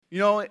You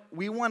know,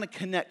 we want to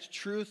connect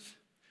truth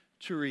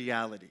to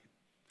reality.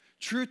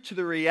 Truth to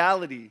the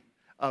reality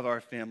of our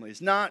families,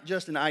 not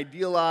just an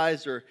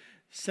idealized or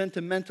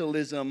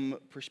sentimentalism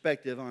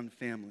perspective on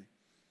family.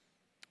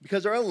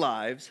 Because our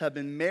lives have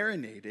been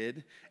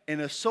marinated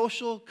in a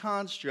social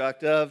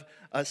construct of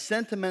a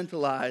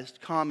sentimentalized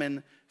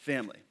common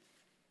family.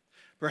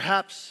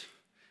 Perhaps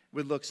it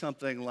would look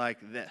something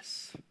like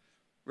this,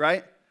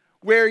 right?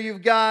 Where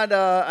you've got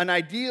an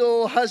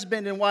ideal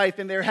husband and wife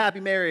in their happy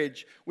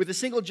marriage with a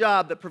single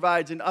job that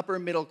provides an upper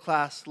middle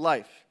class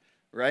life,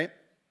 right?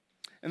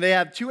 And they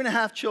have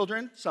 2.5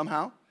 children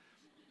somehow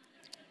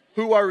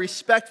who are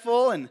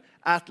respectful and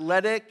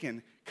athletic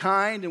and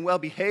kind and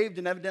well-behaved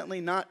and evidently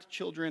not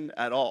children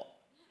at all.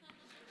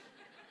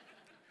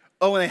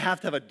 Oh, and they have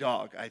to have a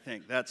dog, I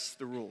think. That's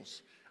the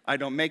rules. I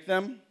don't make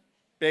them.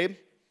 Babe,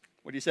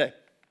 what do you say?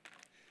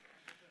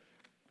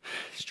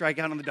 Strike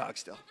out on the dog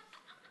still.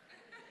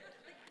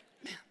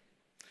 Man.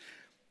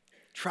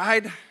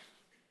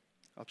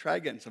 I'll try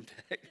again someday.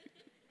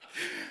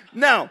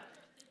 Now,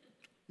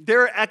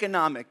 there are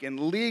economic and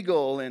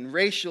legal and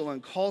racial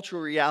and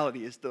cultural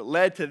realities that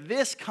led to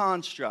this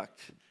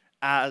construct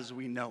as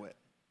we know it,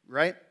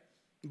 right?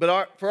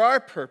 But for our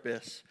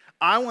purpose,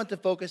 I want to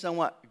focus on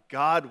what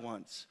God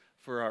wants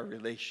for our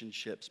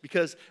relationships,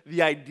 because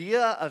the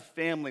idea of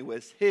family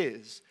was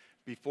His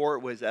before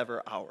it was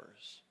ever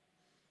ours.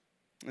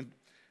 And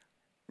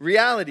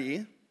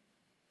reality,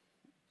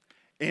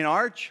 in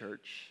our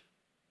church,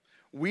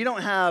 we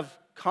don't have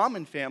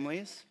common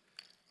families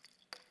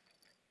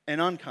and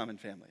uncommon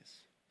families.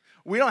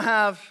 We don't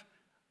have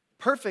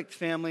perfect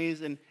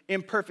families and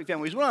imperfect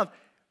families. We don't have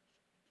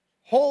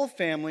whole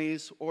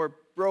families or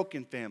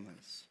broken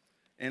families.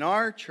 In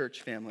our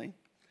church family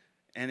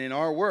and in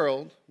our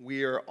world,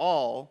 we are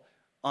all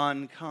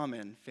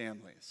uncommon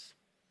families.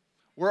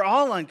 We're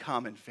all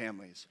uncommon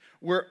families.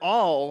 We're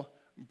all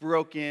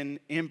broken,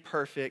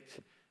 imperfect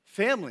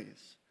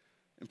families.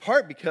 In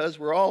part because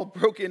we're all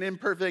broken,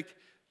 imperfect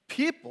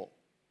people.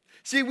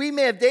 See, we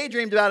may have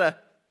daydreamed about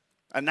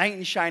a knight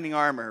in shining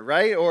armor,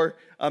 right? Or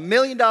 $1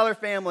 million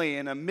family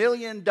in a $1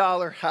 million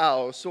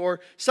house. Or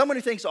someone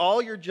who thinks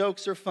all your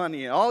jokes are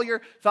funny and all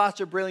your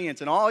thoughts are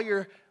brilliant and all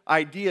your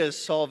ideas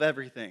solve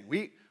everything.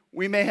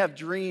 We may have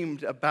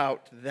dreamed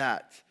about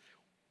that.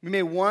 We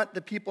may want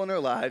the people in our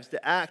lives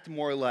to act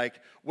more like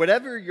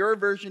whatever your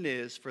version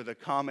is for the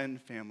common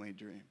family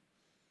dream.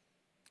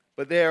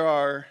 But there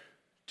are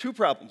 2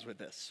 problems with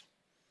this.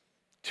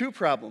 2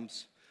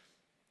 problems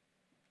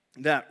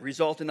that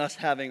result in us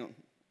having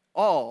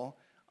all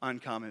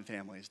uncommon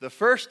families. The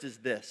first is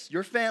this: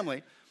 your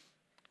family,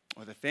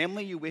 or the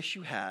family you wish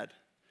you had,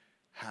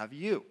 have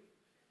you.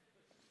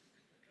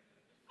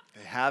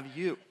 They have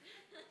you.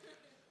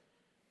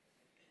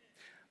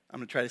 I'm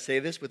going to try to say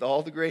this with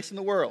all the grace in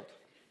the world.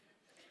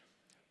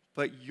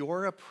 But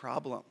you're a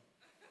problem.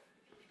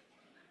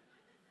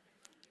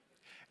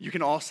 You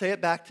can all say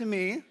it back to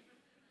me.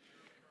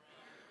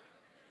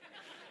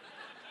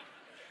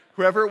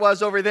 Whoever it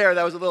was over there,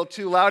 that was a little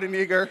too loud and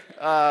eager.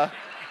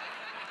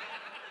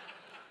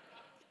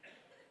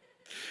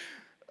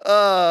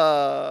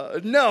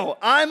 No,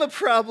 I'm a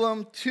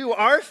problem to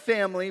our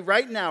family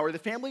right now, or the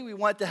family we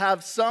want to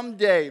have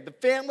someday, the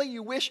family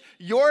you wish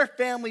your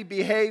family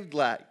behaved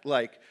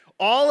like.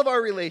 All of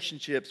our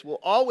relationships will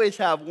always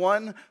have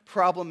one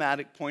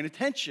problematic point of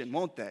tension,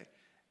 won't they?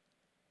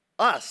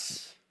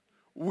 Us.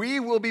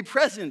 We will be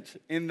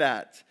present in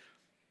that.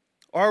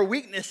 Our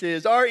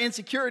weaknesses, our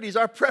insecurities,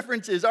 our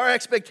preferences, our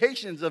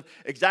expectations of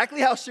exactly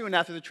how soon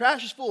after the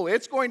trash is full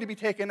it's going to be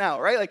taken out,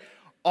 right? Like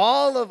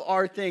all of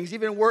our things,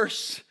 even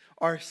worse,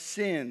 our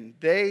sin,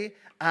 they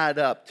add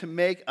up to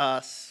make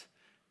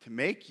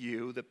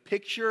you the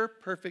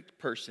picture-perfect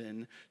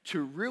person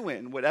to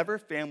ruin whatever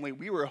family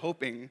we were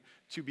hoping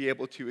to be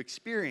able to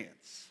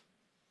experience.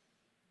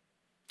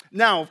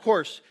 Now, of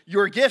course,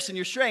 your gifts and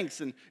your strengths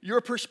and your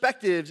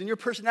perspectives and your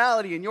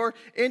personality and your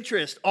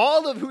interest,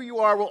 all of who you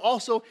are will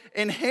also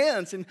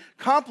enhance and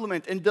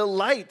complement and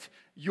delight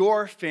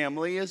your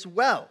family as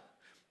well.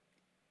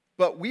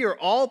 But we are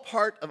all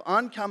part of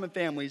uncommon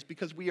families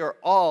because we are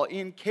all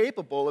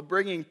incapable of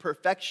bringing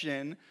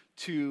perfection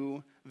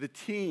to the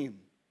team.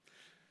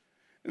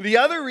 The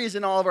other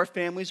reason all of our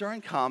families are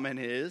uncommon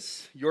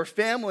is your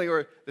family,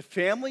 or the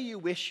family you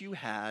wish you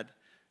had,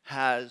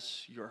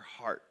 has your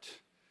heart.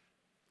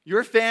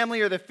 Your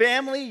family, or the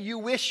family you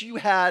wish you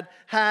had,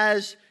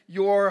 has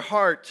your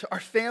heart. Our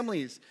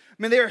families,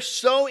 I mean, they are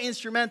so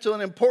instrumental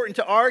and important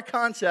to our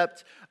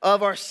concept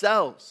of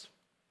ourselves.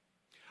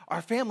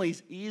 Our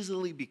families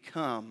easily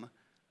become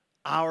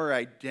our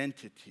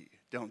identity,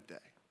 don't they?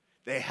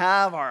 They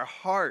have our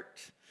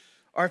heart.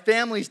 Our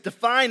families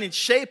define and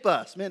shape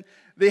us. Man,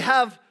 they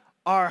have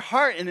our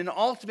heart in an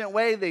ultimate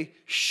way. They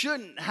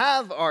shouldn't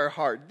have our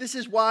heart. This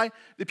is why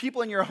the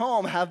people in your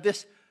home have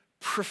this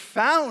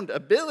profound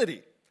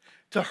ability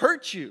to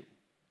hurt you,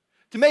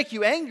 to make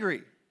you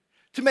angry,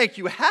 to make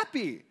you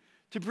happy,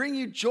 to bring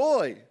you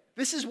joy.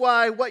 This is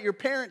why what your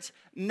parents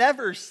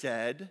never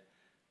said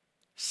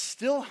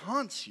still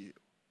haunts you,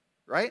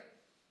 right?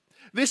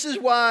 This is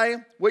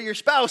why what your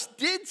spouse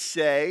did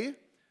say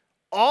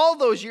all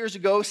those years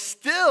ago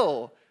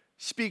still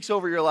speaks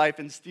over your life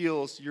and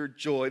steals your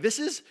joy. This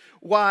is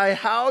why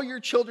how your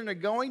children are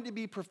going to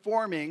be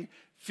performing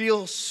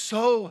feels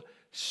so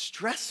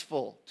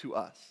stressful to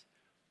us.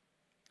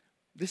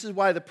 This is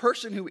why the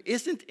person who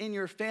isn't in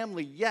your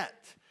family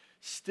yet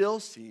still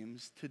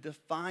seems to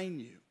define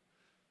you.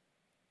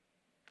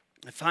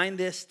 I find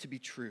this to be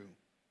true.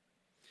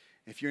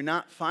 If you're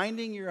not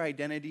finding your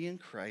identity in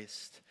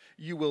Christ,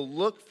 you will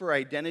look for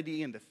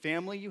identity in the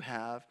family you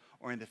have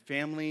or in the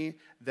family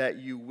that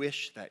you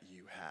wish that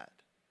you had.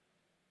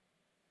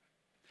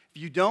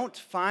 If you don't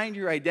find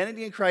your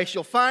identity in Christ,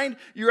 you'll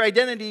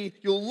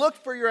look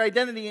for your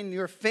identity in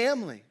your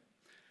family.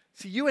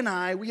 See, you and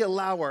I, we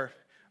allow our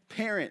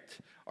parent,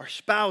 our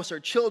spouse, our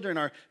children,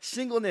 our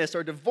singleness,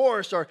 our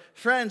divorce, our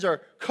friends,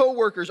 our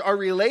coworkers, our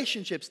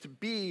relationships to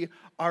be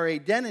our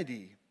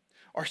identity,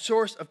 our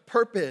source of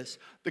purpose,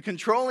 the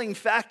controlling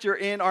factor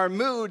in our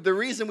mood, the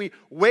reason we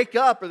wake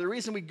up or the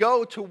reason we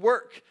go to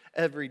work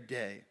every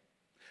day.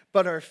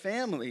 But our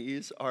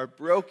families are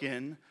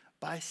broken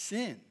by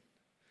sin.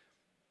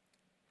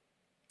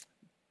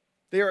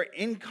 They are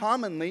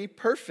uncommonly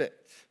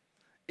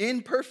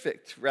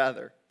imperfect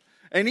rather.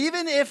 And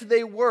even if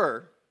they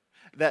were,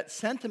 that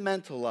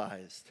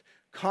sentimentalized,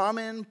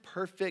 common,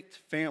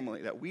 perfect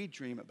family that we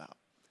dream about,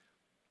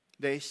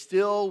 they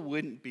still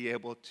wouldn't be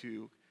able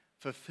to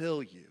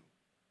fulfill you.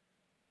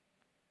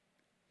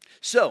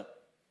 So,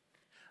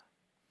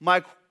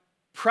 my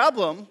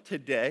problem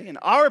today, and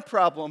our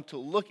problem to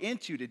look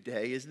into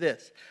today is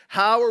this.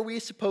 How are we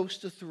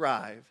supposed to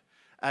thrive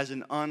as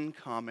an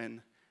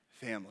uncommon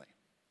family?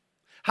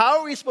 How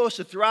are we supposed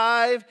to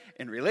thrive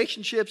in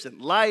relationships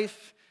and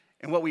life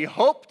and what we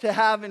hope to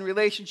have in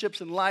relationships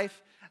and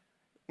life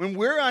when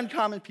we're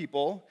uncommon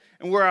people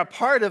and we're a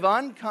part of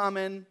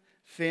uncommon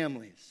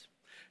families?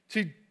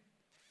 To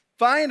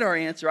find our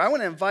answer, I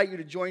want to invite you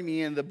to join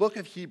me in the book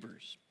of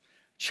Hebrews,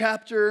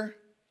 chapter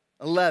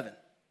 11.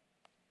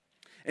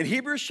 In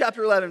Hebrews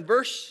chapter 11,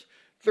 verse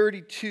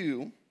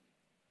 32,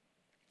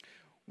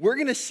 we're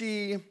going to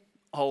see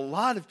a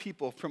lot of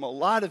people from a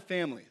lot of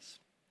families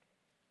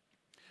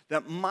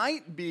that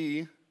might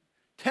be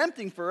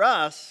tempting for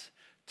us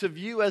to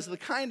view as the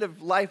kind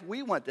of life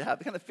we want to have,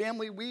 the kind of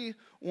family we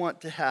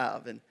want to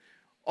have. And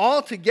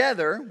all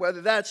together,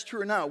 whether that's true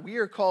or not, we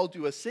are called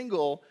to a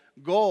single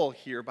goal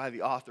here by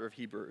the author of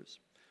Hebrews.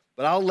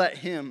 But I'll let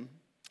him,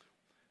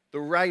 the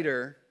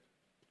writer,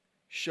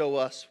 show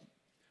us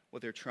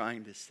what they're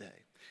trying to say.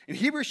 In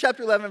Hebrews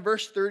chapter 11,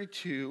 verse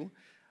 32,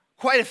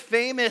 quite a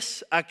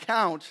famous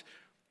account.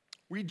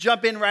 We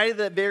jump in right at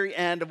the very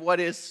end of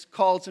what is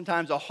called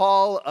sometimes a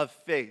hall of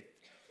faith.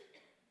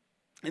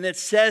 And it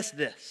says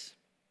this: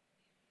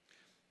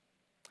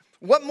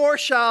 "What more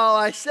shall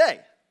I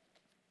say?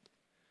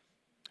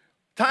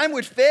 Time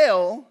would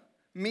fail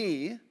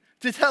me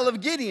to tell of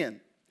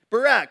Gideon,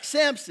 Barak,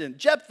 Samson,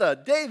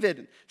 Jephthah,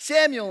 David,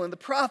 Samuel, and the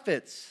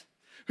prophets,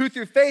 who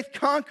through faith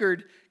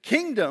conquered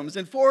kingdoms,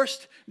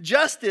 enforced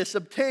justice,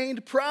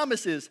 obtained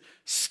promises,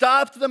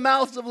 stopped the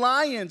mouths of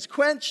lions,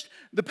 quenched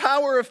the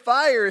power of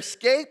fire,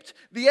 escaped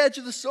the edge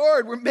of the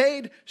sword, were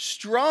made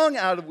strong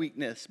out of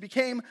weakness,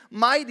 became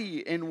mighty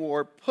in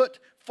war, put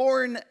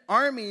foreign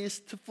armies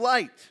to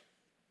flight.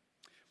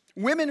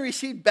 Women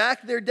received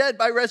back their dead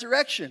by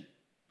resurrection.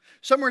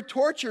 Some were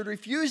tortured,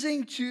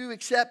 refusing to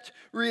accept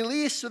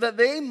release so that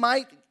they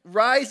might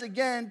rise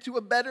again to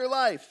a better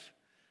life.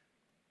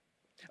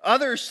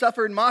 Others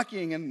suffered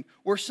mocking and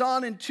were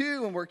sawn in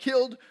two and were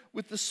killed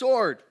with the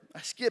sword."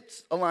 I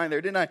skipped a line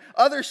there, didn't I?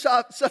 "Others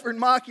suffered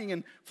mocking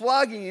and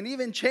flogging and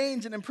even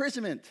chains and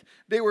imprisonment.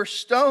 They were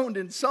stoned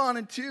and sawn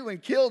in two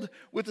and killed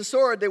with the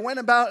sword. They went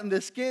about in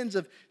the skins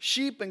of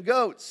sheep and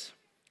goats,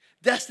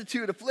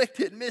 destitute,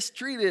 afflicted,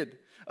 mistreated,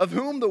 of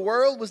whom the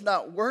world was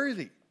not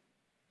worthy,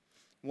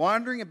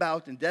 wandering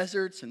about in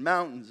deserts and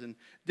mountains and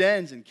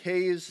dens and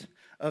caves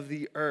of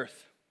the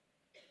earth."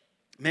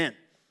 Man,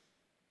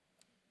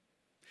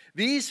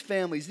 these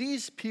families,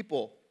 these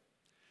people,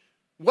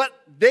 what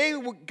they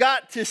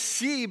got to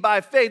see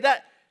by faith,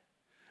 that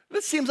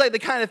seems like the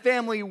kind of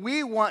family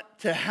we want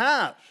to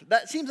have.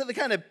 That seems like the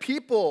kind of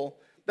people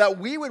that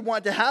we would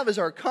want to have as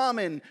our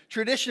common,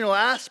 traditional,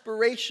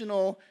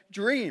 aspirational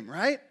dream,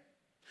 right?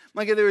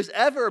 Like if there was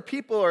ever a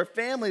people or a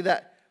family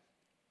that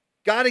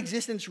got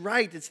existence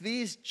right, it's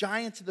these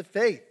giants of the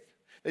faith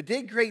that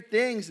did great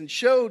things and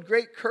showed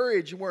great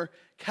courage and were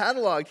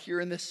cataloged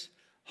here in this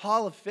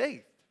hall of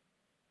faith.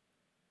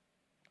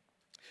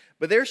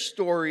 But their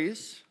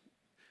stories,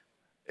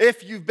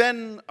 if you've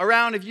been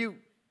around, if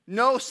you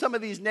know some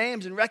of these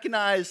names and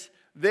recognize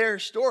their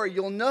story,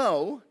 you'll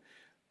know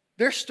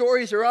their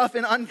stories are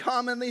often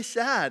uncommonly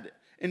sad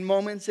in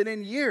moments and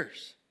in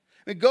years.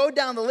 I mean, go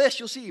down the list,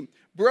 you'll see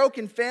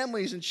broken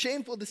families and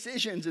shameful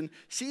decisions and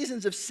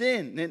seasons of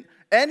sin. And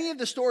any of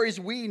the stories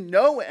we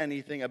know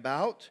anything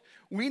about,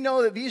 we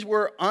know that these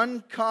were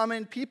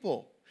uncommon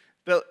people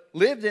that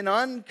lived in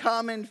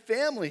uncommon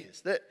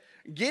families. That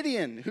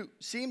Gideon, who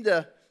seemed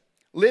to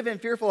live in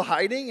fearful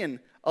hiding and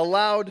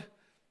allowed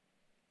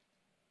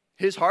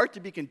his heart to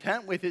be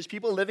content with his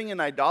people living in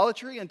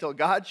idolatry until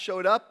God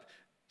showed up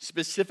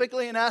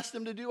specifically and asked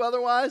him to do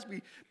otherwise.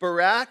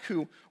 Barak,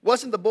 who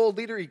wasn't the bold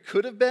leader he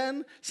could have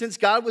been, since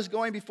God was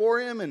going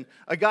before him, and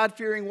a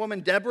God-fearing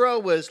woman, Deborah,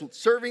 was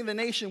serving the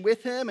nation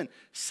with him, and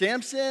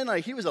Samson,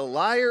 he was a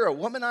liar, a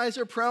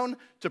womanizer, prone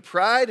to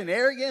pride and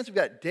arrogance. We've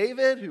got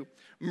David, who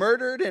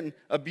murdered and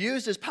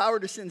abused his power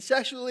to sin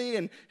sexually,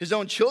 and his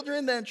own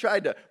children then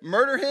tried to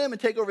murder him and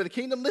take over the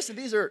kingdom. Listen,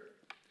 these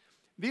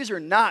are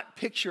not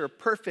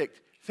picture-perfect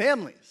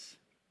families.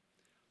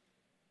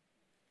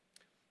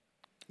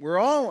 We're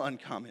all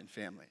uncommon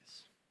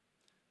families.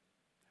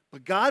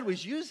 But God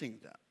was using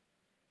them.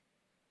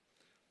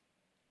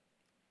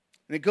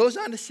 And it goes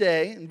on to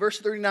say in verse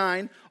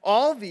 39,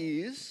 all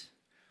these,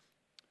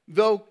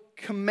 though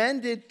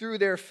commended through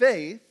their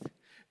faith,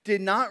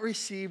 did not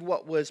receive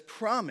what was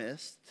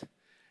promised,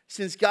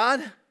 since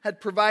God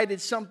had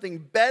provided something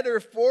better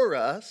for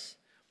us,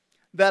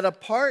 that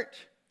apart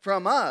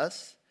from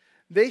us,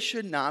 they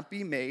should not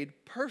be made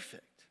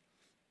perfect.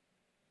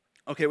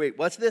 Okay, wait,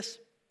 what's this?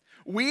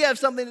 We have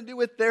something to do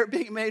with their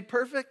being made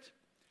perfect?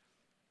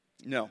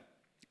 No,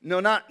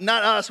 not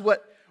us.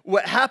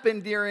 What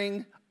happened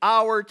during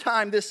our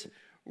time,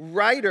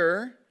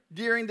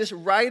 during this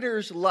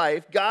writer's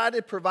life, God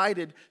had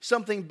provided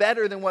something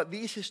better than what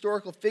these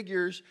historical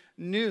figures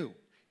knew.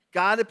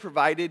 God had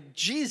provided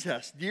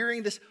Jesus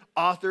during this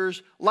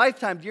author's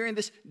lifetime, during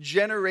this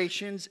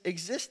generation's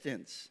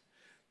existence.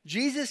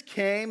 Jesus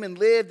came and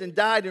lived and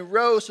died and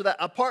rose so that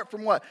apart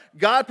from what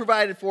God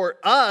provided for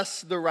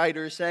us, the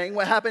writer is saying,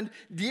 what happened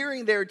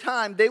during their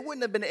time, they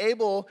wouldn't have been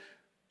able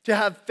to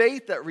have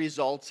faith that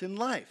results in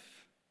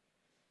life.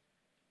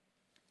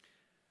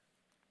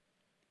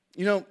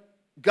 You know,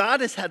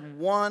 God has had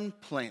one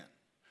plan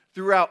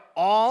throughout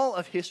all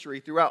of history,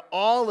 throughout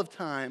all of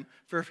time,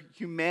 for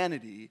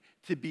humanity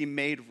to be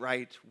made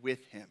right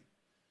with him.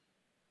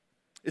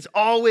 It's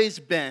always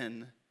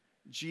been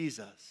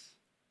Jesus.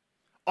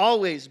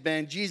 Always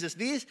been Jesus.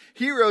 These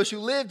heroes who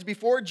lived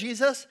before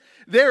Jesus,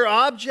 their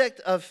object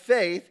of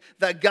faith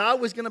that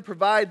God was going to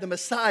provide the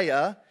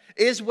Messiah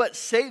is what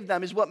saved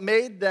them, is what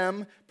made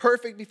them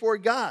perfect before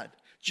God.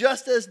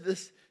 Just as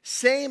the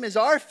same as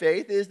our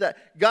faith is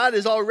that God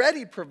has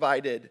already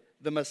provided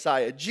the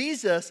Messiah.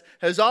 Jesus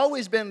has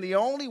always been the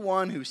only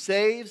one who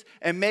saves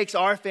and makes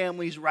our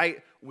families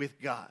right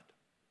with God.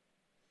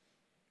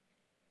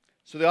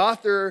 So the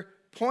author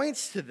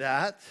points to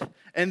that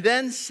and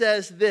then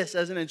says this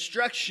as an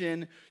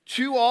instruction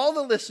to all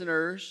the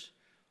listeners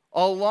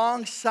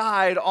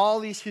alongside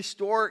all these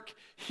historic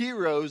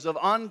heroes of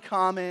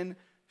uncommon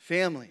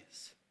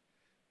families.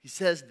 He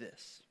says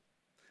this,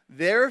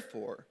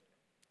 therefore,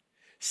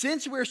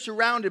 since we're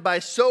surrounded by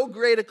so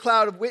great a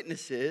cloud of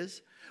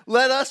witnesses,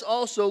 let us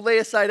also lay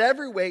aside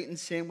every weight and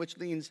sin which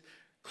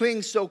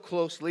clings so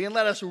closely, and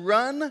let us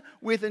run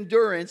with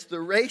endurance the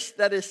race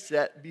that is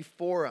set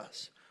before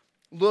us,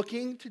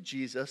 looking to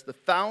Jesus, the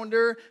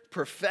founder,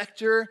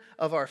 perfecter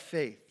of our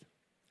faith,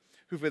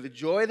 who for the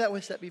joy that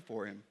was set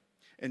before him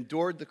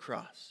endured the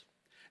cross,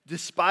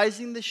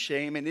 despising the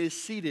shame, and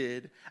is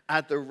seated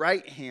at the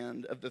right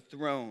hand of the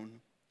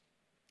throne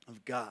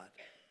of God.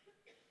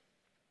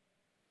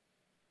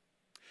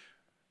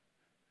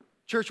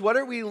 Church, what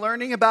are we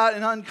learning about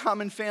an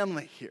uncommon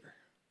family here?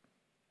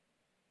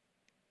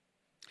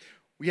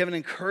 We have an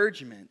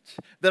encouragement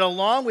that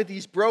along with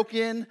these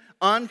broken,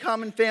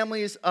 uncommon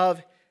families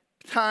of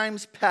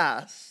times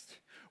past,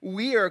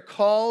 we are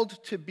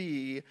called to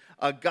be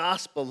a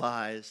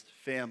gospelized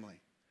family.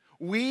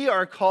 We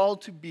are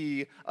called to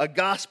be a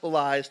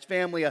gospelized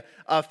family,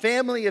 a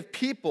family of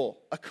people,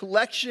 a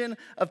collection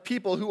of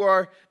people who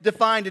are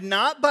defined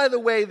not by the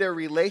way their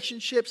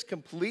relationships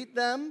complete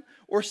them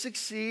or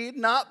succeed,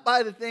 not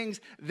by the things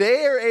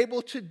they are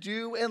able to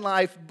do in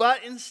life,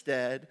 but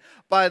instead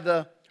by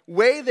the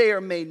way they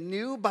are made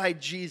new by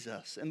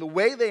Jesus and the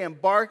way they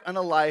embark on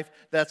a life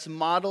that's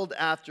modeled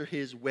after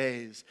his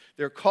ways.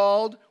 We're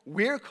called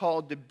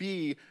to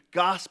be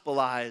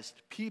gospelized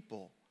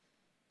people.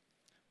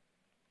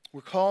 We're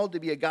called to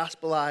be a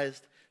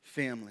gospelized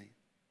family.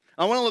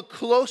 I want to look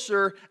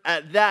closer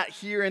at that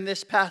here in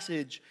this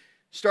passage,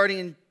 starting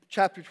in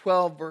chapter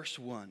 12, verse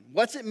 1.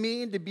 What's it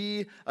mean to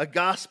be a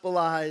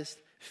gospelized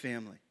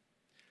family?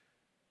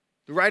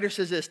 The writer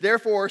says this,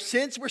 therefore,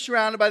 since we're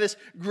surrounded by this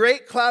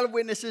great cloud of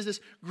witnesses, this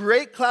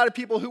great cloud of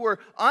people who are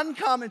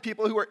uncommon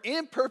people, who are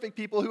imperfect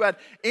people, who had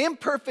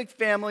imperfect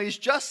families,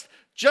 just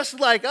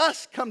like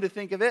us, come to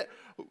think of it,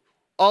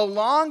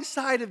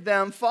 alongside of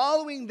them,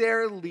 following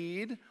their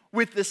lead,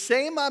 with the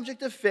same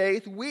object of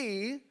faith,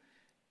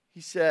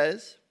 he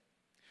says,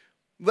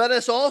 let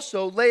us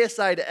also lay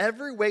aside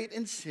every weight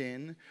and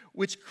sin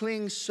which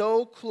clings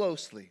so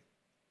closely.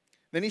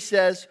 Then he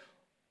says,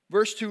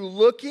 verse 2,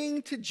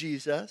 looking to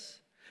Jesus,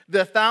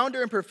 the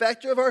founder and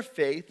perfecter of our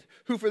faith,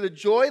 who for the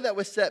joy that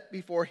was set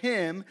before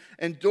him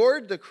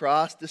endured the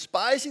cross,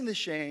 despising the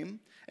shame,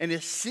 and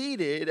is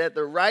seated at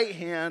the right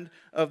hand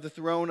of the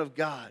throne of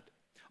God.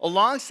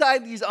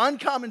 Alongside these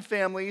uncommon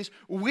families,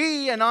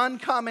 we, an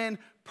uncommon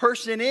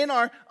person in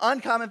our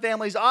uncommon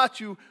families, ought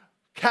to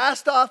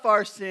cast off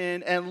our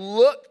sin and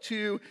look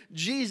to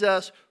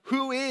Jesus,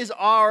 who is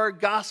our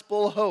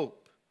gospel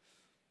hope.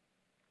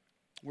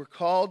 We're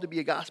called to be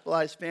a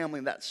gospelized family,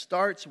 and that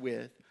starts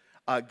with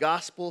a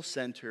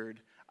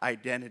gospel-centered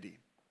identity.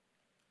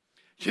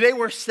 Today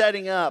we're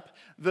setting up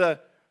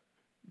the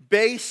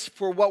base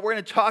for what we're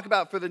going to talk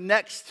about for the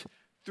next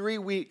 3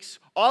 weeks.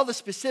 All the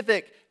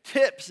specific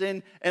tips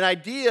and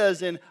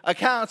ideas and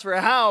accounts for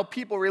how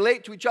people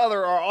relate to each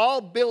other are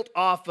all built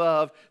off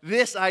of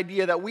this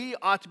idea that we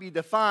ought to be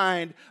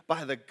defined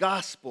by the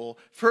gospel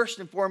first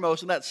and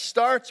foremost. And that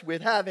starts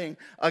with having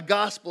a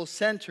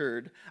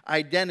gospel-centered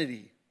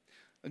identity.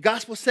 A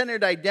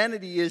gospel-centered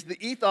identity is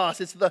the ethos.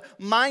 It's the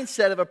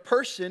mindset of a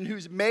person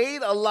who's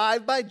made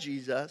alive by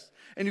Jesus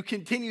and who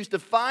continues to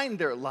find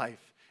their life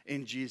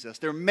in Jesus.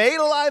 They're made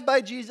alive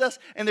by Jesus,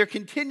 and they're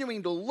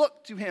continuing to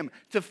look to him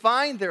to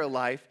find their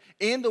life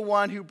in the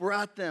one who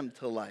brought them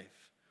to life.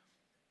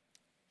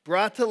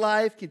 Brought to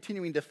life,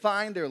 continuing to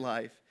find their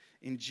life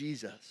in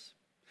Jesus.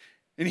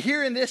 And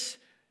here in this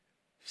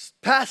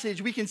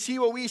passage, we can see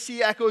what we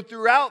see echoed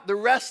throughout the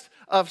rest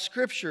of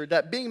Scripture,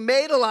 that being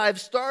made alive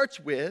starts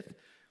with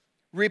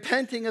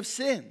repenting of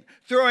sin,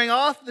 throwing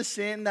off the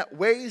sin that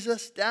weighs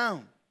us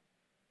down.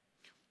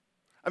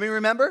 I mean,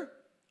 remember?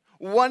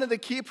 One of the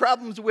key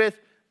problems with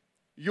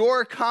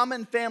your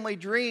common family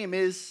dream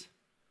is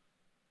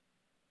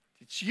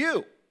it's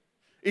you.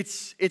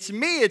 It's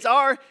me. It's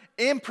our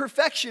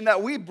imperfection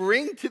that we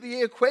bring to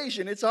the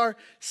equation. It's our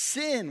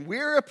sin.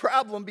 We're a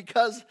problem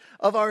because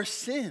of our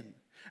sin. And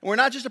we're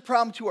not just a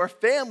problem to our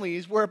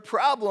families. We're a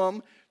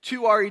problem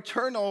to our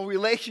eternal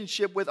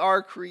relationship with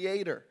our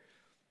Creator.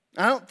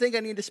 I don't think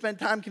I need to spend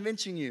time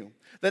convincing you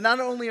that not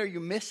only are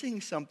you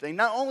missing something,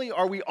 not only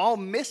are we all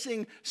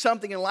missing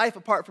something in life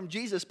apart from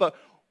Jesus, but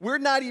we're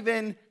not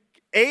even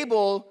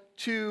able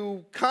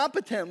to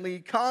competently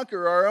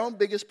conquer our own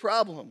biggest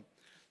problem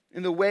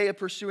in the way of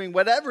pursuing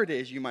whatever it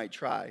is you might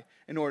try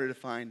in order to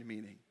find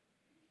meaning.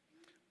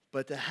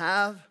 But to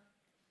have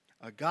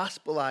a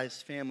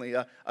gospelized family,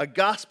 a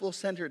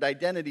gospel-centered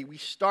identity, we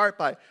start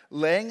by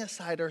laying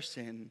aside our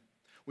sin,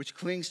 which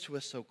clings to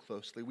us so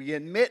closely. We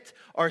admit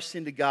our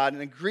sin to God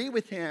and agree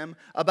with him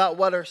about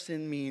what our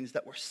sin means,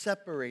 that we're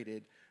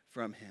separated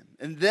from him.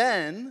 And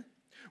then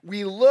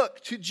we look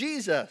to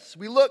Jesus.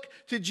 We look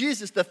to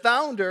Jesus, the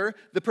founder,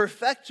 the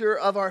perfecter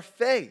of our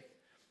faith,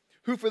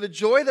 who for the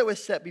joy that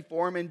was set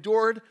before him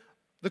endured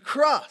the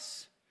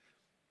cross,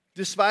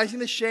 despising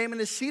the shame,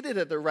 and is seated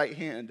at the right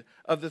hand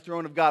of the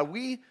throne of God.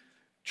 We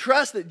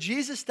trust that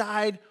Jesus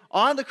died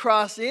on the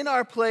cross in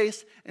our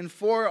place and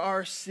for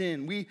our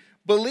sin. We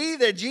believe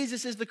that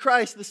Jesus is the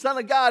Christ, the Son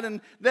of God, and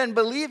then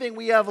believing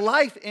we have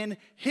life in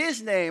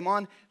his name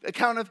on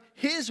account of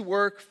his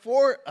work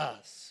for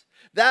us.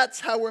 That's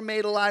how we're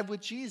made alive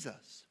with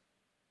Jesus.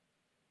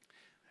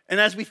 And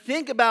as we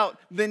think about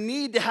the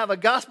need to have a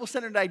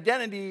gospel-centered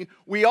identity,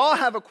 we all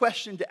have a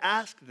question to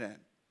ask then.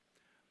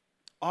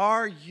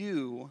 Are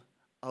you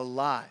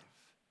alive?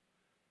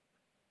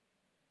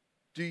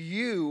 Do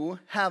you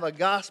have a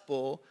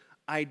gospel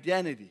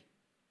identity?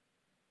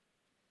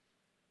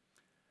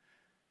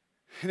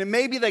 And it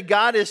may be that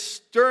God is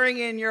stirring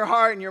in your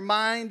heart and your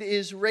mind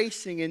is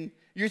racing and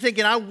you're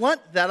thinking, I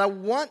want that. I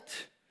want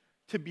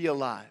to be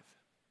alive.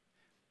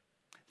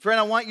 Friend,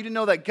 I want you to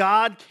know that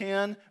God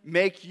can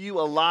make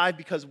you alive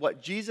because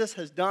what Jesus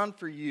has done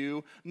for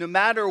you, no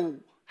matter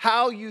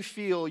how you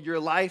feel, your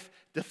life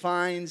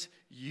defines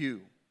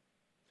you.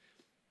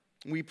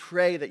 We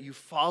pray that you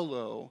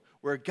follow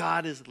where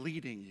God is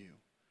leading you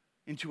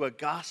into a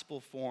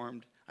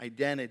gospel-formed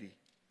identity.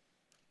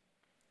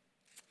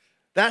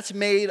 That's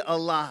made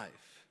alive.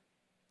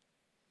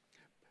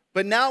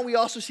 But now we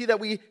also see that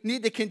we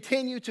need to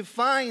continue to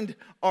find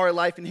our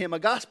life in him. A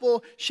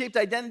gospel-shaped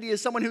identity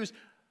is someone who's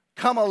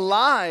come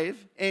alive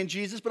in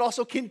Jesus, but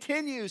also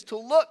continues to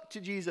look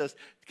to Jesus,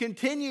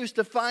 continues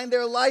to find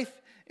their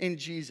life in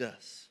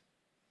Jesus.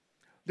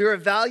 They're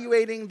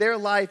evaluating their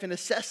life and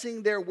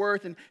assessing their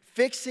worth and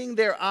fixing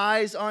their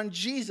eyes on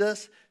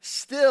Jesus.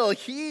 Still,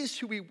 he's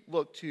who we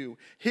look to.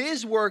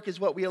 His work is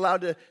what we allow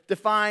to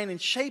define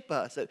and shape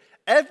us at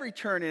every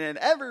turn and in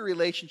every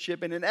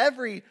relationship and in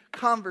every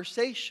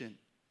conversation.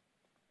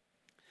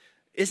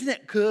 Isn't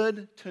it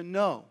good to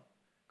know,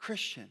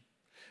 Christian,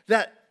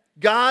 that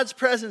God's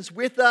presence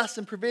with us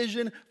and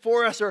provision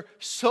for us are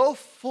so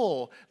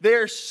full, they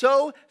are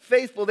so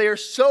faithful, they are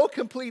so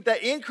complete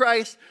that in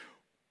Christ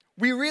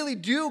we really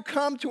do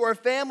come to our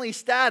family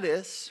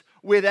status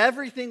with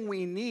everything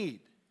we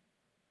need.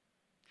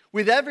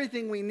 With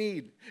everything we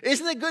need.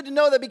 Isn't it good to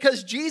know that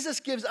because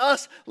Jesus gives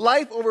us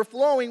life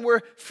overflowing,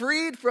 we're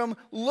freed from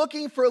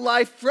looking for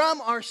life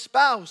from our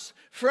spouse,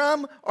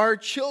 from our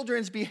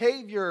children's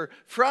behavior,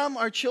 from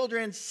our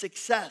children's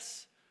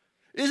success?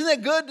 Isn't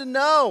it good to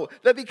know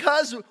that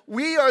because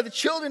we are the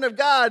children of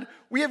God,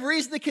 we have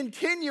reason to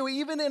continue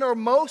even in our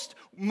most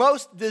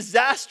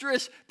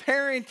disastrous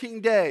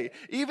parenting day,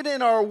 even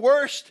in our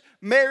worst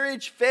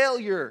marriage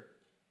failure?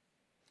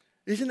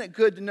 Isn't it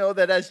good to know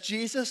that as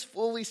Jesus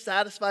fully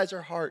satisfies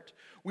our heart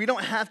We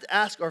don't have to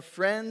ask our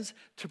friends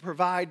to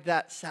provide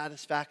that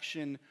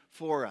satisfaction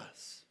for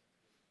us.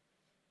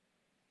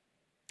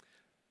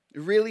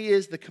 It really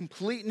is the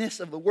completeness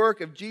of the work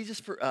of Jesus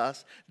for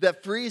us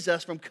that frees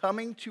us from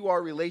coming to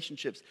our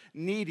relationships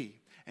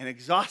needy and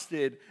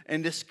exhausted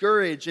and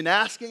discouraged and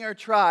asking our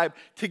tribe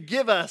to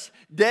give us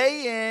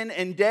day in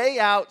and day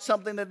out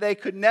something that they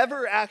could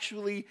never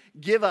actually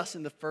give us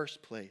in the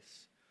first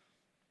place.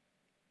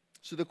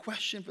 So the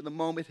question for the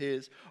moment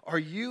is, are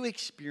you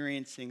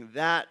experiencing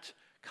that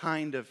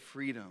kind of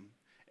freedom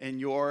in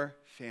your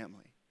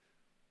family?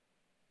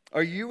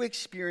 Are you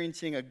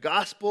experiencing a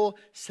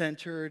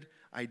gospel-centered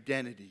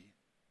identity?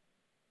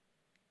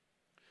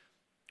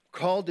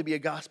 Called to be a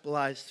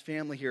gospelized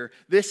family here.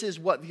 This is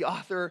what the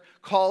author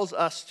calls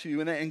us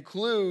to, and it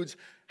includes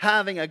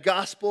having a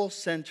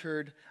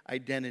gospel-centered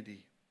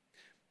identity.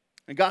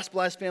 A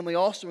gospelized family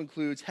also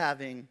includes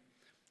having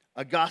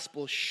a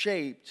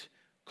gospel-shaped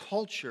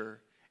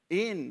culture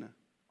in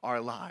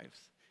our lives,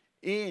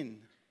 in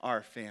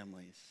our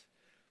families.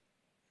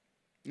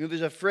 You know,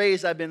 there's a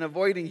phrase I've been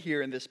avoiding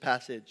here in this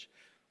passage.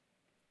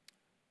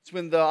 It's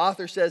when the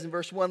author says in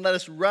verse 1, let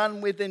us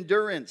run with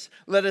endurance.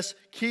 Let us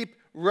keep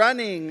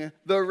running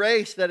the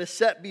race that is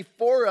set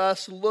before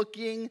us,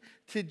 looking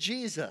to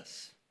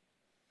Jesus.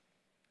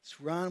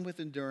 Let's run with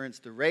endurance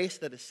the race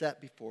that is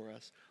set before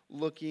us,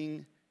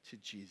 looking to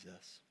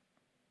Jesus.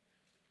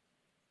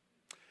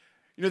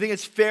 You know, I think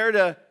it's fair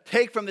to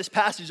take from this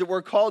passage that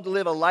we're called to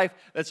live a life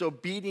that's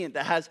obedient,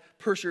 that has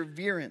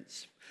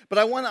perseverance. But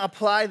I want to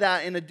apply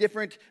that in a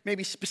different,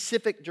 maybe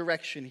specific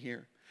direction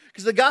here.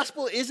 Because the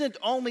gospel isn't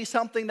only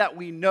something that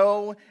we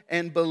know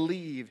and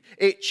believe.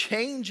 It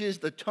changes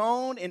the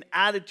tone and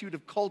attitude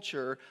of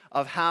culture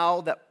of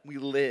how that we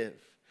live,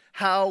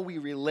 how we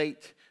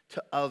relate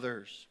to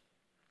others.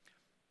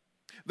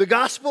 The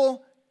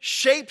gospel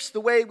shapes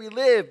the way we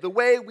live, the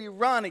way we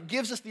run. It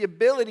gives us the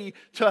ability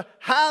to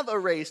have a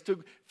race,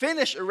 to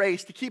finish a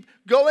race, to keep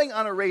going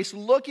on a race,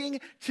 looking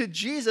to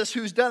Jesus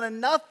who's done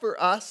enough for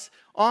us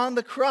on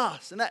the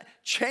cross. And that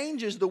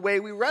changes the way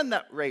we run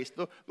that race,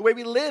 the way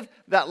we live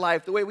that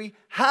life, the way we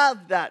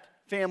have that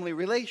family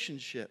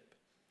relationship.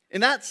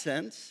 In that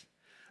sense,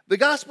 the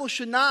gospel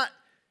should not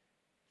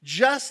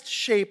just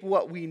shape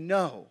what we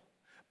know,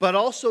 but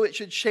also it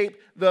should shape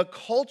the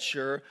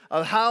culture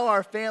of how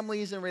our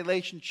families and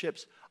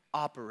relationships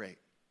operate.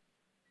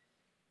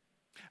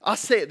 I'll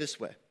say it this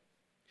way.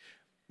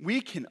 We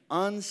can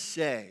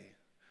unsay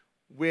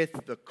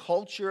with the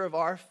culture of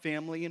our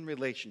family and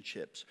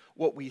relationships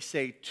what we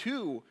say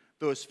to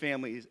those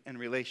families and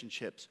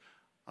relationships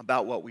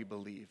about what we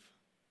believe.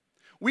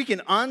 We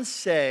can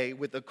unsay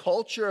with the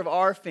culture of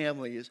our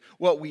families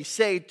what we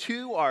say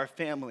to our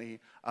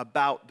family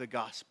about the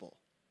gospel.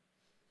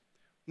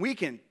 We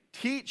can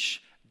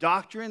teach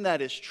doctrine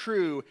that is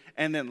true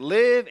and then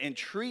live and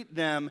treat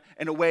them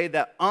in a way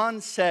that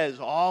unsays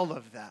all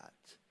of that.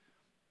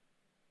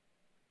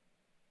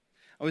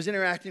 I was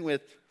interacting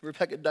with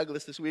Rebecca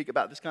Douglas this week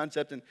about this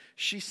concept, and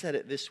she said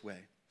it this way.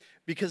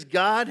 Because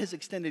God has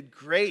extended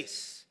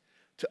grace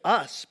to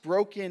us,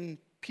 broken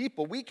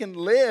people, we can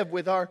live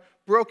with our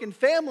broken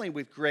family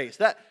with grace.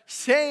 That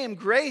same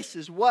grace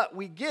is what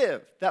we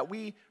give, that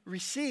we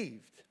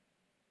received.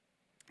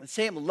 The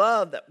same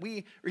love that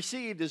we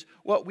received is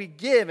what we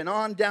give, and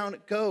on down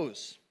it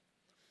goes.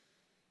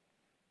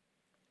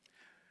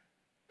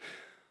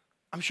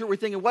 I'm sure we're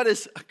thinking, what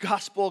does a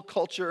gospel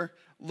culture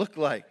look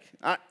like?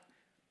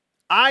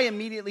 I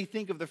immediately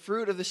think of the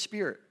fruit of the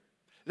Spirit.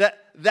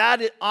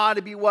 That it ought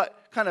to be what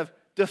kind of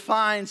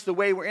defines the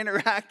way we're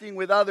interacting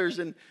with others,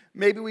 and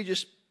maybe we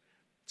just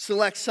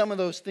select some of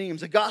those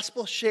themes. A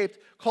gospel-shaped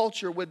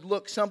culture would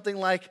look something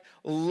like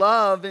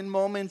love in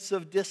moments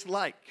of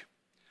dislike.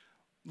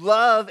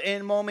 Love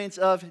in moments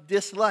of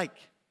dislike.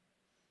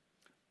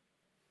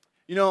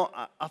 You know,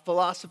 a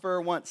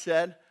philosopher once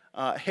said,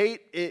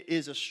 hate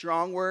is a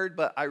strong word,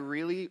 but I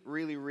really,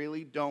 really,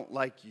 really don't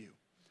like you.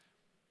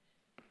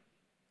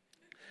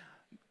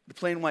 The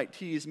plain white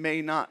tees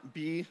may not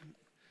be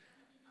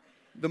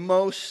the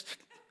most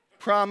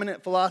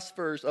prominent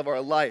philosophers of our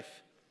life.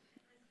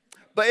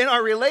 But in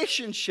our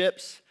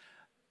relationships,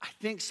 I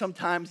think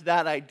sometimes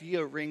that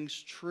idea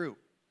rings true.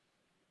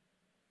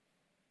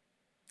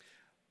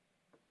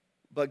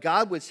 But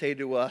God would say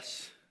to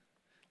us,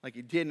 like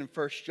he did in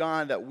 1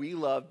 John, that we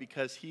love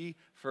because he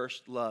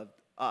first loved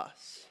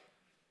us.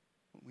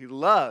 We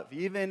love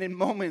even in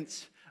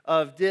moments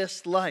of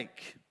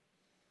dislike.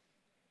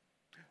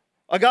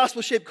 A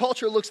gospel-shaped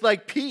culture looks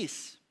like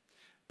peace.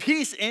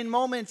 Peace in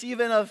moments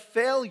even of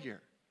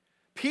failure.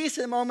 Peace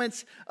in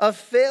moments of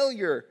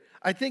failure.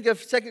 I think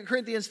of 2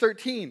 Corinthians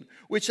 13,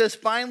 which says,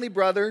 finally,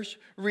 brothers,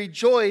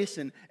 rejoice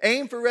and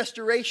aim for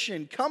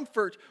restoration.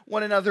 Comfort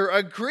one another.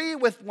 Agree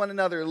with one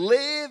another.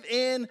 Live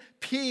in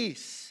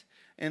peace.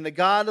 And the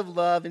God of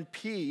love and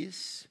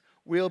peace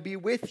will be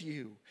with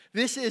you.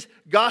 This is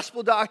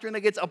gospel doctrine that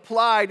gets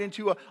applied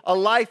into a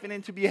life and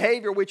into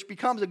behavior, which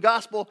becomes a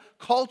gospel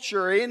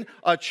culture in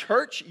a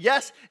church.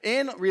 Yes,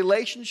 in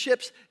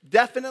relationships.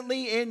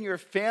 Definitely in your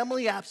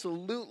family.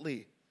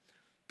 Absolutely.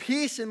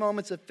 peace in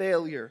moments of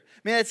failure.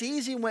 Man, it's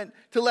easy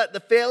to let the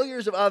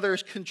failures of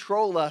others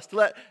control us, to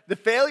let the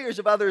failures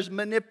of others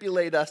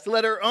manipulate us, to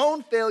let our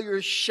own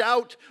failures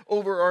shout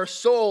over our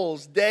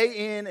souls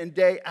day in and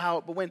day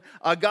out. But when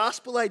a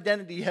gospel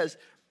identity has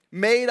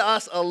made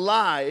us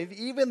alive,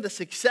 even the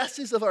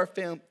successes of our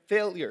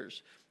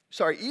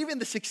even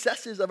the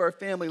successes of our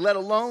family, let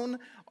alone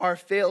our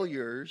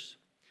failures,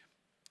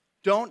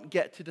 don't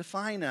get to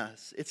define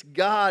us. It's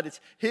God, it's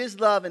His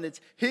love, and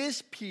it's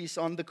His peace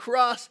on the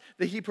cross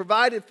that He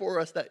provided for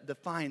us that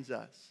defines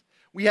us.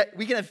 We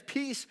can have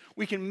peace,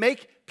 we can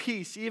make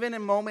peace even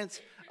in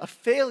moments of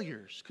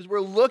failures because we're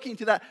looking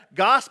to that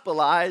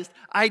gospelized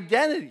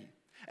identity.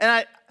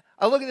 And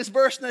I look at this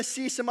verse and I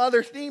see some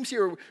other themes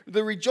here.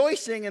 The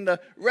rejoicing and the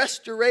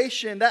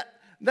restoration,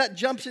 that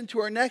jumps into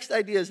our next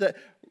idea is that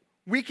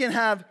we can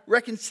have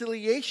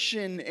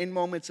reconciliation in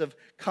moments of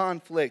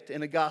conflict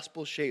in a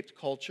gospel-shaped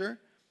culture.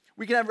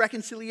 We can have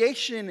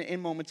reconciliation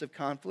in moments of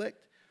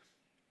conflict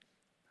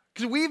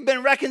because we've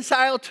been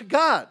reconciled to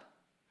God,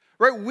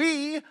 right?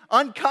 We,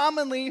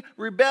 uncommonly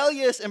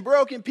rebellious and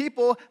broken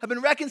people, have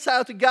been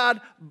reconciled to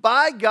God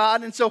by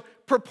God, and so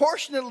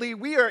proportionately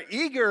we are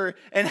eager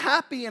and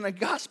happy in a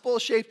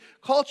gospel-shaped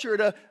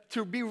culture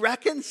to be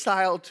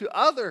reconciled to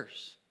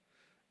others,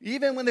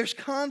 even when there's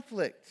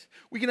conflict.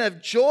 We can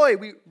have joy.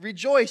 We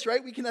rejoice,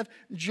 right? We can have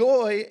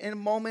joy in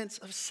moments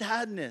of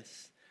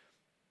sadness.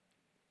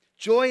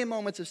 Joy in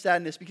moments of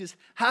sadness because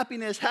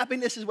happiness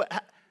is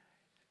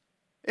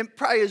it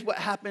probably is what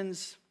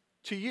happens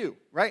to you,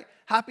 right?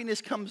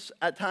 Happiness comes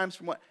at times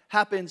from what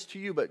happens to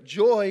you, but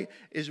joy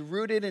is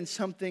rooted in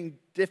something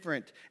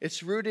different.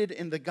 It's rooted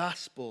in the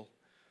gospel.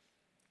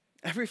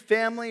 Every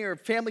family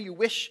you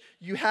wish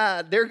you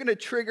had, they're going to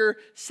trigger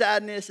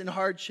sadness and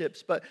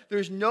hardships. But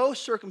there's no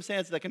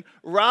circumstance that can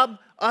rob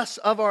us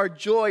of our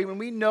joy when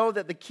we know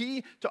that the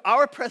key to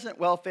our present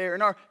welfare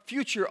and our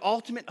future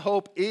ultimate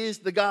hope is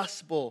the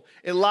gospel.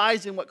 It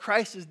lies in what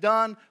Christ has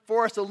done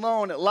for us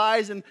alone. It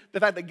lies in the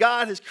fact that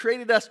God has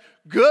created us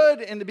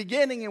good in the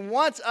beginning and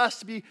wants us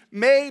to be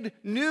made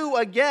new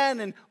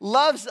again and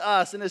loves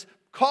us and has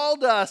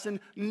called us and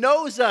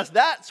knows us.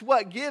 That's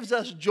what gives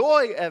us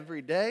joy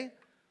every day.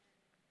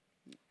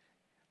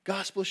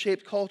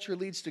 Gospel-shaped culture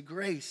leads to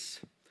grace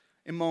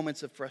in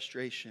moments of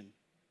frustration.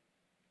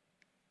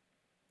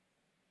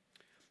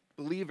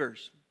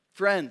 Believers,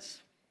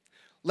 friends,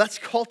 let's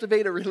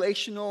cultivate a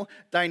relational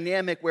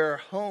dynamic where our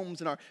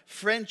homes and our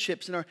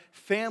friendships and our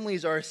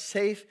families are a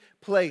safe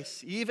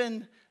place,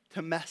 even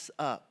to mess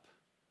up.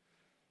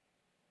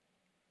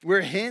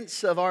 Where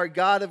hints of our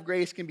God of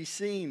grace can be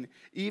seen,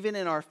 even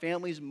in our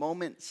family's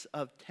moments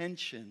of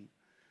tension.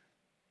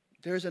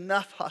 There's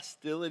enough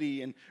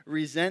hostility and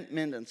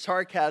resentment and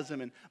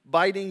sarcasm and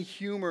biting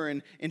humor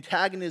and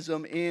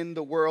antagonism in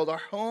the world. Our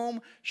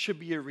home should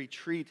be a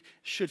retreat,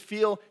 should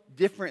feel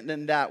different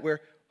than that,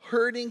 where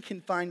hurting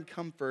can find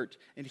comfort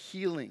and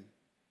healing.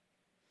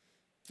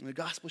 And the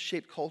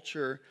gospel-shaped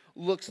culture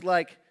looks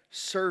like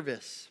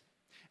service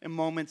in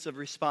moments of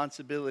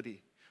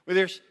responsibility, where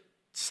there's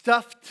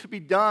stuff to be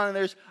done, and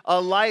there's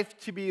a life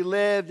to be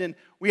lived, and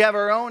we have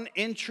our own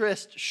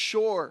interest,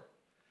 sure.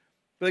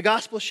 But the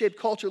gospel-shaped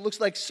culture looks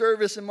like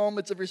service in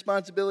moments of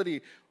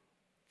responsibility.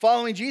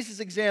 Following Jesus'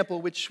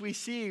 example, which we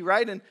see,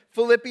 right, in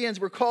Philippians,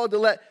 we're called to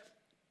let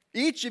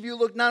each of you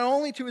look not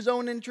only to his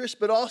own interest,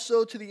 but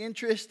also to the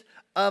interest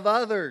of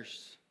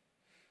others.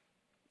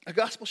 A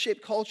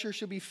gospel-shaped culture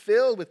should be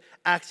filled with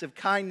acts of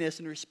kindness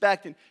and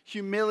respect and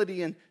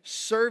humility and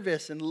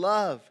service and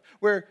love.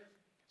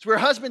 It's where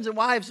husbands and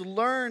wives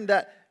learn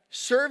that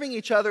serving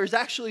each other is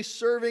actually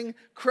serving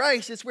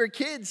Christ. It's where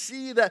kids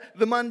see the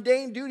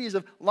mundane duties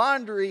of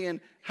laundry and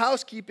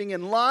housekeeping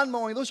and lawn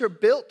mowing. Those are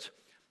built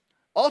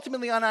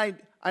ultimately on an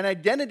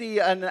identity,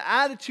 an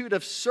attitude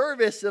of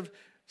service, of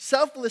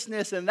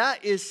selflessness, and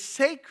that is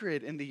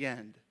sacred in the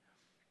end.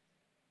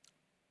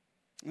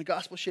 And the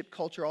gospel-shaped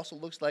culture also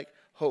looks like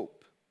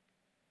hope.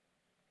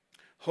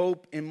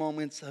 Hope in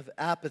moments of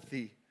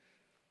apathy.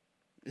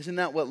 Isn't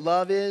that what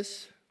love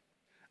is?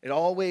 It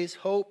always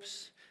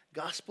hopes.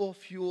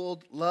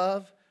 Gospel-fueled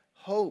love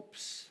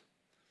hopes.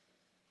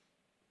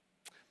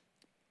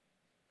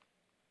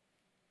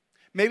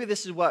 Maybe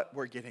this is what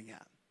we're getting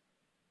at.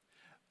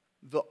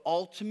 The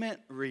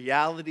ultimate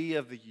reality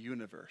of the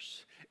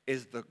universe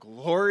is the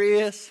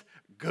glorious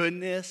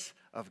goodness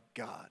of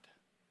God.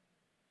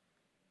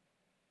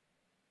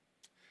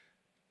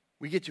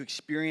 We get to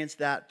experience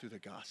that through the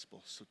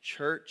gospel. So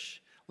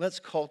church, let's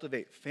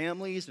cultivate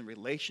families and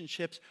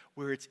relationships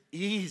where it's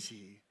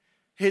easy,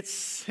 it's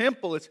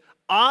simple, it's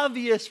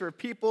obvious for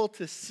people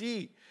to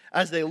see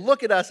as they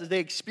look at us, as they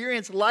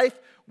experience life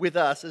with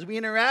us, as we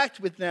interact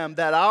with them,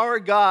 that our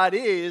God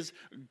is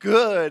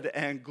good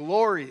and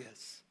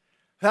glorious.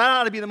 That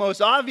ought to be the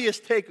most obvious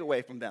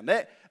takeaway from them.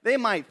 They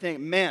might think,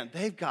 man,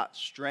 they've got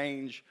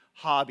strange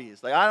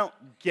hobbies. Like, I don't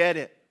get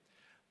it.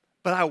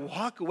 But I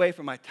walk away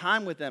from my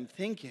time with them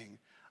thinking,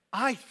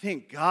 I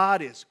think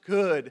God is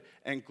good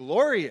and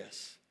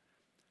glorious.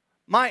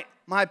 My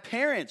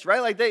parents,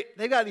 right? Like,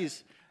 they've got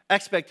these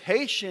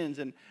expectations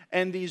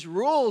and these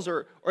rules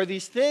or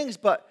these things,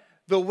 but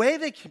the way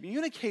they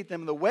communicate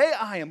them, the way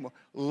I am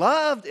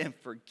loved and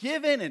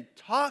forgiven and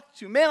talked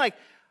to, man, like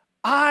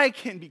I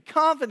can be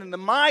confident that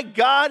my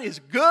God is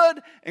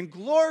good and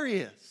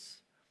glorious.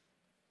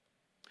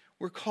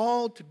 We're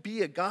called to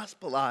be a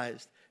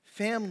gospelized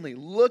family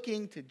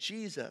looking to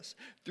Jesus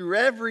through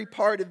every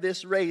part of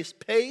this race,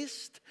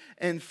 paced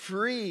and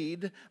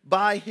freed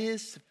by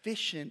his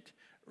sufficient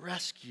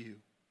rescue.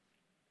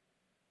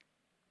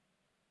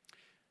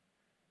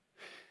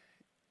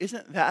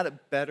 Isn't that a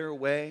better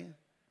way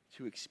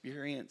to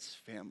experience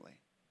family?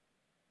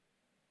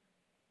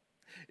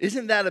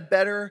 Isn't that a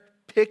better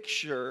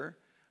picture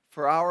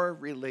for our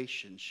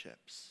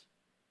relationships?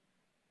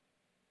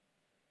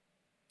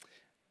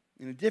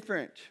 In a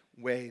different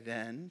way,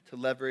 then, to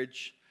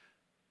leverage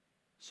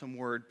some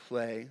word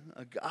play,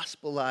 a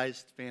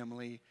gospelized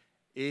family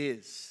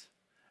is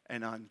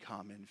an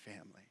uncommon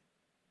family.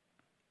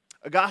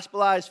 A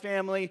gospelized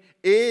family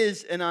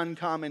is an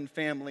uncommon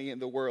family in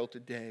the world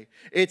today.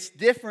 It's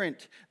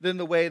different than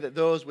the way that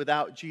those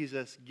without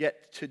Jesus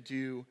get to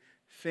do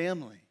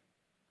family.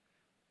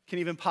 Can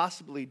even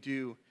possibly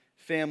do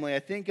family. I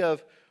think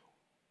of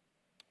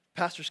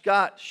Pastor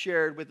Scott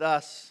shared with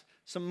us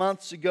some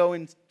months ago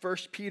in 1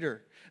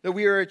 Peter that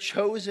we are a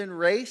chosen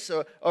race,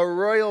 a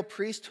royal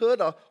priesthood,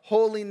 a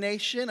holy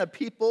nation, a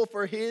people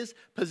for his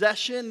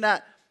possession,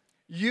 that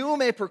you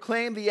may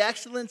proclaim the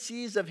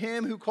excellencies of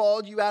him who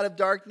called you out of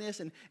darkness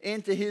and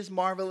into his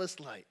marvelous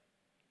light.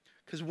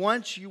 Because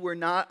once you were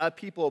not a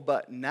people,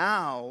 but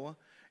now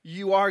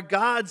you are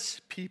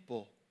God's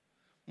people.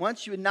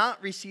 Once you had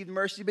not received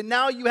mercy, but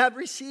now you have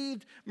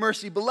received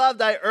mercy.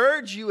 Beloved, I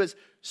urge you as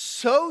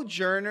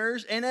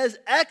sojourners and as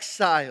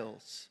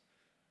exiles.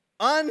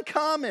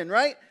 Uncommon,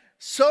 right?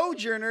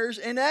 Sojourners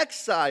and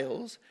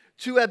exiles,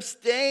 to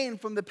abstain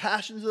from the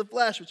passions of the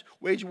flesh, which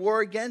wage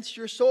war against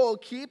your soul.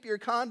 Keep your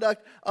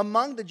conduct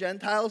among the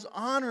Gentiles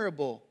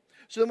honorable,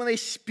 so that when they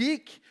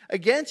speak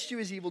against you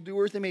as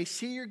evildoers, they may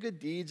see your good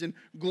deeds and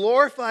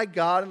glorify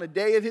God on the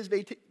day of his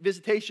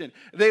visitation.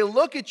 They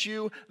look at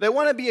you, they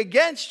want to be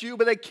against you,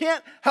 but they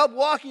can't help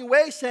walking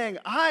away saying,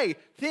 I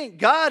think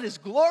God is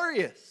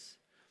glorious.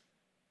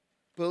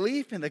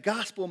 Belief in the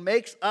gospel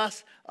makes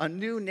us a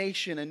new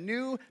nation, a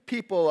new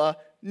people, a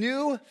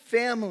new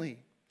family.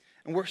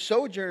 And we're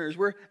sojourners,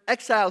 we're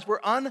exiles, we're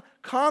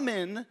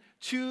uncommon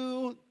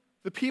to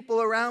the people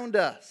around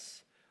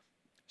us.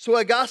 So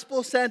a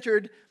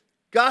gospel-centered,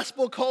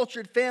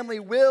 gospel-cultured family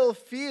will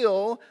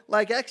feel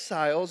like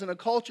exiles in a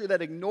culture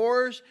that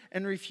ignores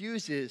and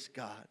refuses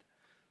God.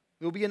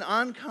 It will be an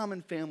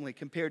uncommon family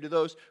compared to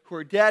those who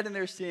are dead in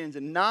their sins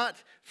and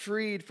not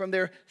freed from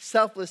their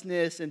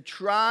selflessness and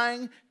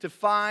trying to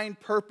find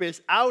purpose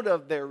out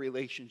of their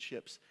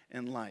relationships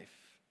in life.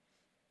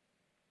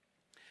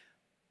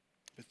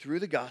 But through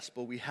the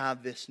gospel, we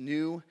have this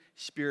new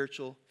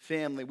spiritual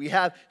family. We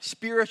have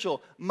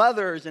spiritual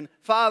mothers and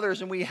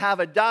fathers, and we have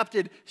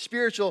adopted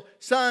spiritual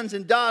sons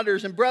and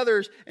daughters and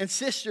brothers and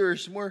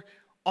sisters. We're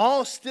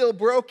all still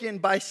broken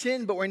by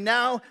sin, but we're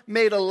now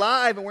made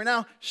alive, and we're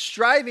now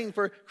striving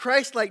for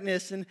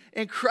Christ-likeness. And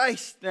in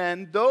Christ,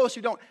 then, those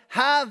who don't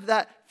have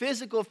that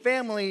physical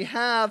family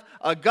have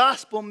a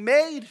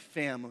gospel-made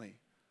family.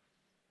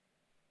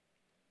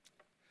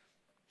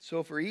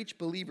 So for each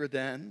believer,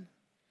 then,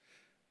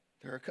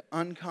 they're an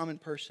uncommon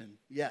person,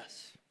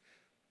 yes.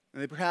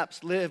 And they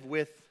perhaps live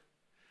with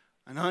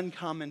an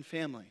uncommon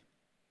family.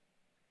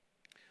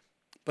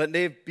 But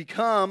they've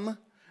become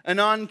an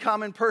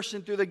uncommon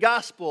person through the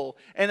gospel,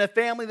 and a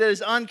family that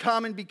is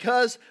uncommon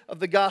because of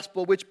the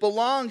gospel, which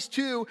belongs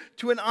to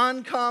an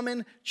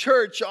uncommon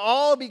church,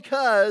 all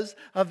because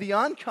of the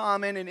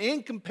uncommon and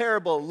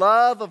incomparable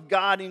love of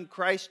God in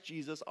Christ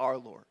Jesus our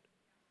Lord.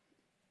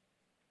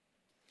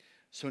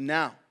 So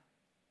now,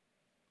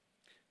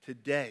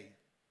 today,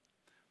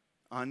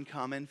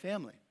 uncommon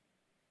family.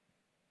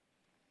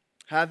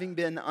 Having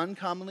been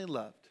uncommonly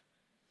loved,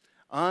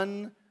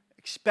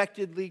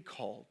 unexpectedly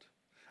called,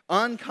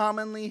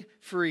 uncommonly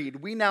freed,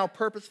 we now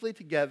purposefully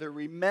together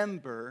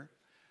remember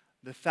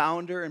the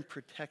founder and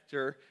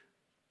protector,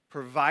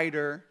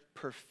 provider,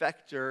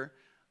 perfecter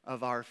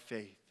of our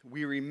faith.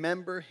 We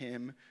remember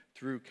him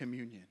through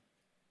communion.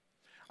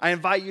 I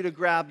invite you to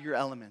grab your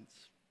elements.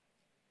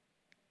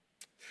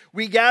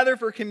 We gather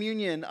for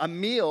communion, a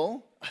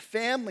meal, a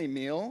family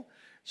meal,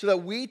 so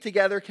that we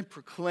together can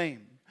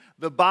proclaim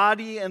the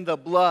body and the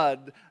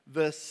blood,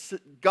 the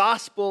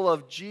gospel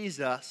of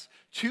Jesus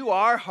to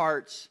our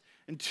hearts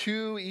and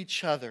to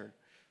each other.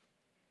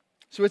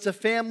 So it's a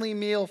family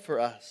meal for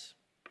us.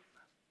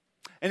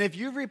 And if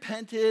you've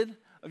repented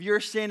of your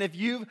sin, if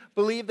you've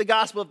believed the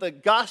gospel, if the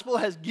gospel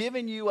has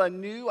given you a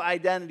new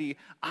identity,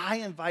 I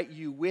invite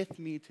you with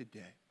me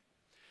today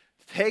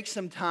to take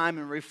some time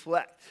and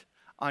reflect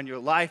on your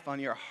life, on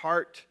your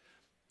heart,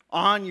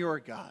 on your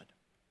God.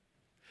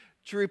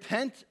 To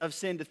repent of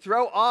sin, to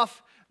throw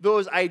off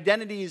those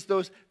identities,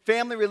 those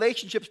family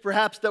relationships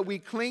perhaps that we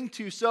cling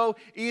to so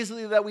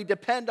easily, that we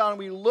depend on,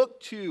 we look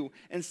to,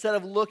 instead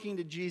of looking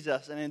to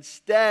Jesus, and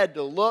instead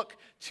to look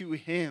to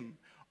him,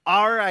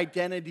 our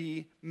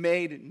identity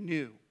made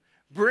new,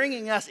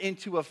 bringing us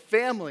into a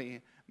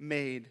family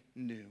made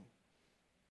new.